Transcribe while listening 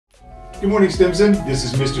Good morning, Stimson. This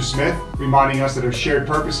is Mr. Smith, reminding us that our shared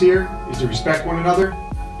purpose here is to respect one another,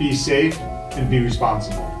 be safe, and be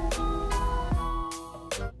responsible.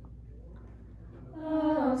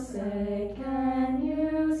 Oh, say, can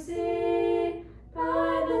you see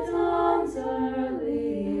by the dawn's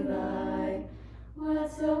early light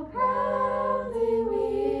what so proudly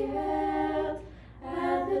we hailed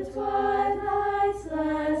at the twilight's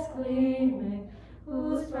last gleaming,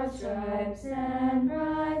 whose bright stripes and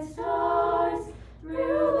bright stars through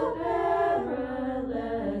the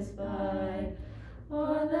perilous fight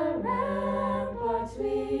o'er the ramparts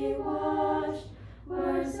we watched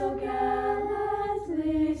were so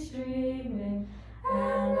gallantly streaming,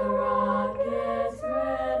 and the rocket's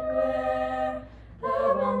red glare, the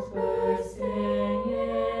bombs bursting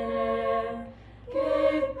in air,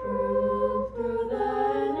 gave proof through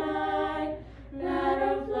the night that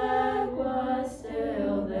our flag was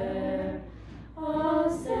still there. Oh,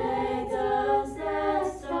 say does that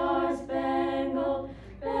star-spangled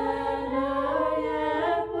banner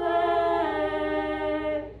yet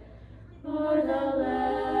wave o'er the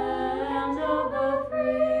land of the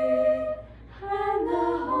free and the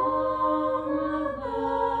home of the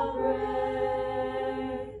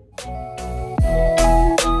brave?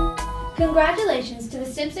 Congratulations to the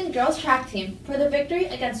Stimson girls track team for the victory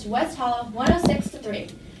against West Hollow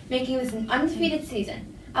 106-3, making this an undefeated season.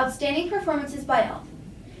 Outstanding performances by all.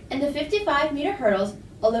 In the 55-meter hurdles,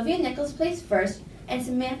 Olivia Nichols placed first, and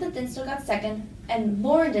Samantha Dinstall got second, and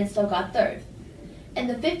Lauren Dinstall got third. In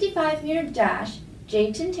the 55-meter dash,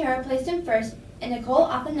 Jade Tintera placed in first, and Nicole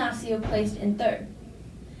Athanasio placed in third.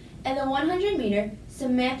 In the 100-meter,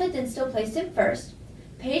 Samantha Dinstall placed in first,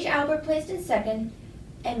 Paige Albert placed in second,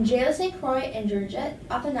 and Jayla St. Croix and Georgette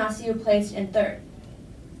Athanasio placed in third.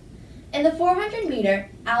 In the 400-meter,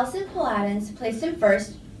 Allison Paladins placed in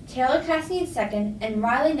first, Taylor Cassidy in second, and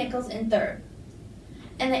Riley Nichols in third.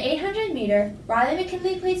 In the 800-meter, Riley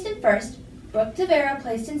McKinley placed in first, Brooke Tavera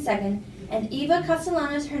placed in second, and Eva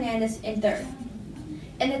Castellanos Hernandez in third.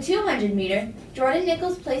 In the 200-meter, Jordan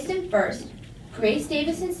Nichols placed in first, Grace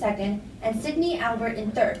Davis in second, and Sydney Albert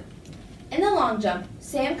in third. In the long jump,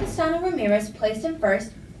 Sam Castano Ramirez placed in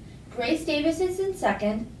first, Grace Davis is in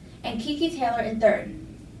second, and Kiki Taylor in third.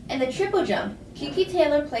 In the triple jump, Kiki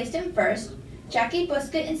Taylor placed in first, Jackie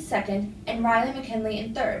Busquet in second, and Riley McKinley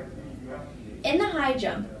in third. In the high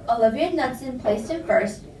jump, Olivia Knudsen placed in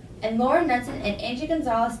first, and Laura Knudsen and Angie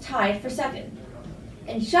Gonzalez tied for second.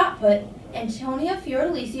 In shot put, Antonia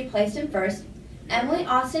Fiordalisi placed in first, Emily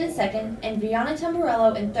Austin in second, and Brianna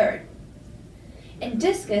Tamburello in third. In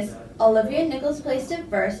discus, Olivia Nichols placed in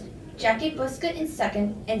first, Jackie Busquet in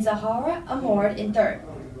second, and Zahara Amourd in third.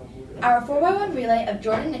 Our 4x1 relay of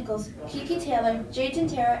Jordan Nichols, Kiki Taylor, Jade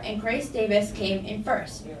Tintera, and Grace Davis came in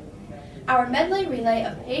first. Our medley relay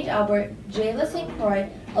of Paige Albert, Jayla St. Croix,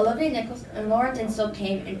 Olivia Nichols, and Laura Dinstall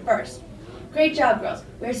came in first. Great job, girls.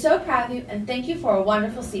 We are so proud of you, and thank you for a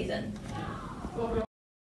wonderful season.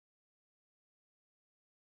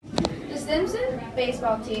 The Stimson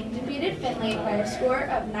baseball team defeated Findlay by a score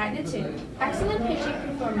of 9-2. Excellent pitching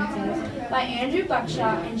performances by Andrew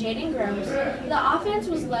Buckshot and Jaden Groves. The offense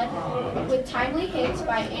was led with timely hits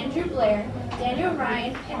by Andrew Blair, Daniel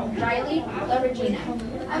Ryan, and Riley LaRegina.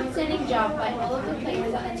 Outstanding job by all of the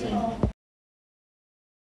players on the team.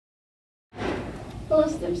 Hello,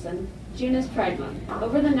 Stimson. June is Pride Month.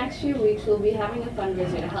 Over the next few weeks, we'll be having a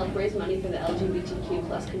fundraiser to help raise money for the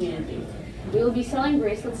LGBTQ+ community. We will be selling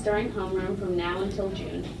bracelets during homeroom from now until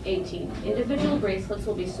June 18th. Individual bracelets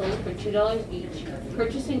will be sold for $2 each.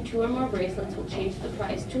 Purchasing 2 or more bracelets will change the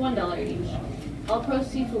price to $1 each. All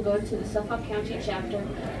proceeds will go to the Suffolk County chapter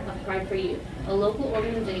of Pride for You, a local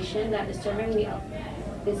organization that is serving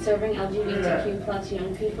LGBTQ+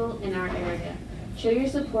 young people in our area. Show your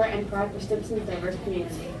support and pride for Stimson's diverse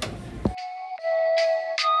community.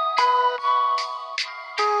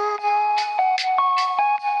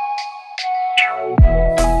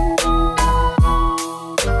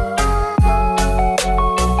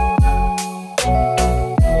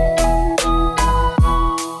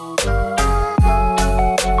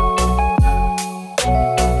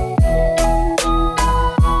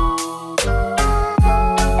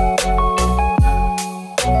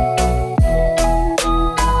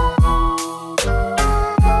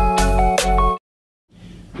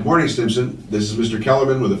 Good morning, Stimson. This is Mr.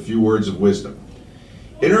 Kellerman with a few words of wisdom.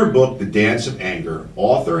 In her book, The Dance of Anger,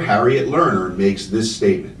 author Harriet Lerner makes this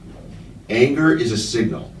statement: anger is a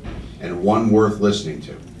signal, and one worth listening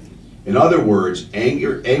to. In other words,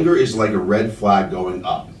 anger is like a red flag going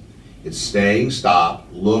up. It's staying, stop,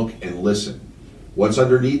 look, and listen. What's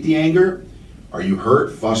underneath the anger? Are you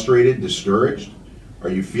hurt, frustrated, discouraged? Are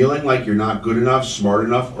you feeling like you're not good enough, smart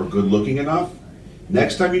enough, or good looking enough?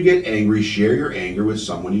 Next time you get angry, share your anger with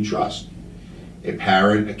someone you trust. A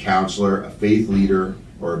parent, a counselor, a faith leader,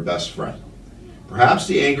 or a best friend. Perhaps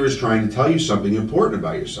the anger is trying to tell you something important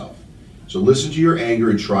about yourself. So listen to your anger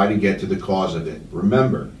and try to get to the cause of it.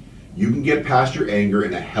 Remember, you can get past your anger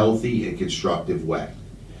in a healthy and constructive way.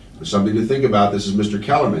 For something to think about, this is Mr.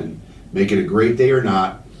 Kellerman. Make it a great day or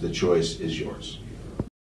not, the choice is yours.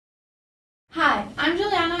 Hi, I'm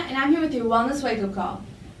Juliana, and I'm here with your Wellness Wake-Up Call.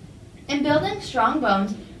 In building strong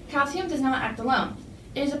bones, calcium does not act alone.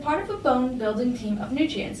 It is a part of a bone-building team of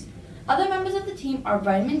nutrients. Other members of the team are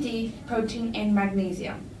vitamin D, protein, and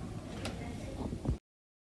magnesium.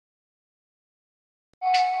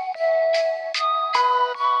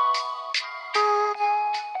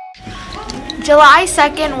 July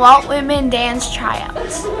 2nd, Walt Whitman Dance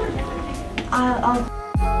Tryouts.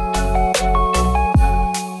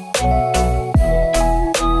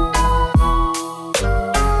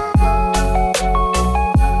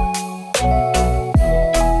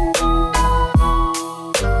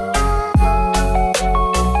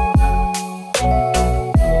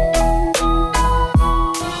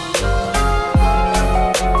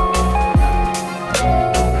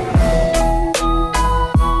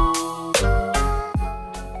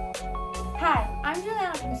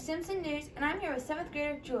 Simpson News, and I'm here with 7th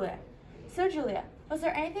grader Julia. So Julia, was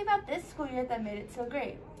there anything about this school year that made it so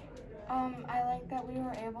great? I like that we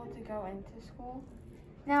were able to go into school.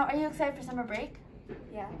 Now, are you excited for summer break?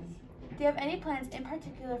 Yes. Do you have any plans in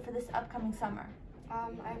particular for this upcoming summer?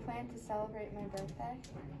 I plan to celebrate my birthday.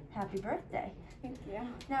 Happy birthday. Thank you.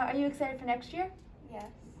 Now, are you excited for next year?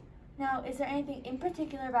 Yes. Now, is there anything in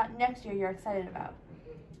particular about next year you're excited about?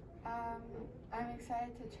 I'm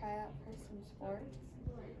excited to try out for some sports.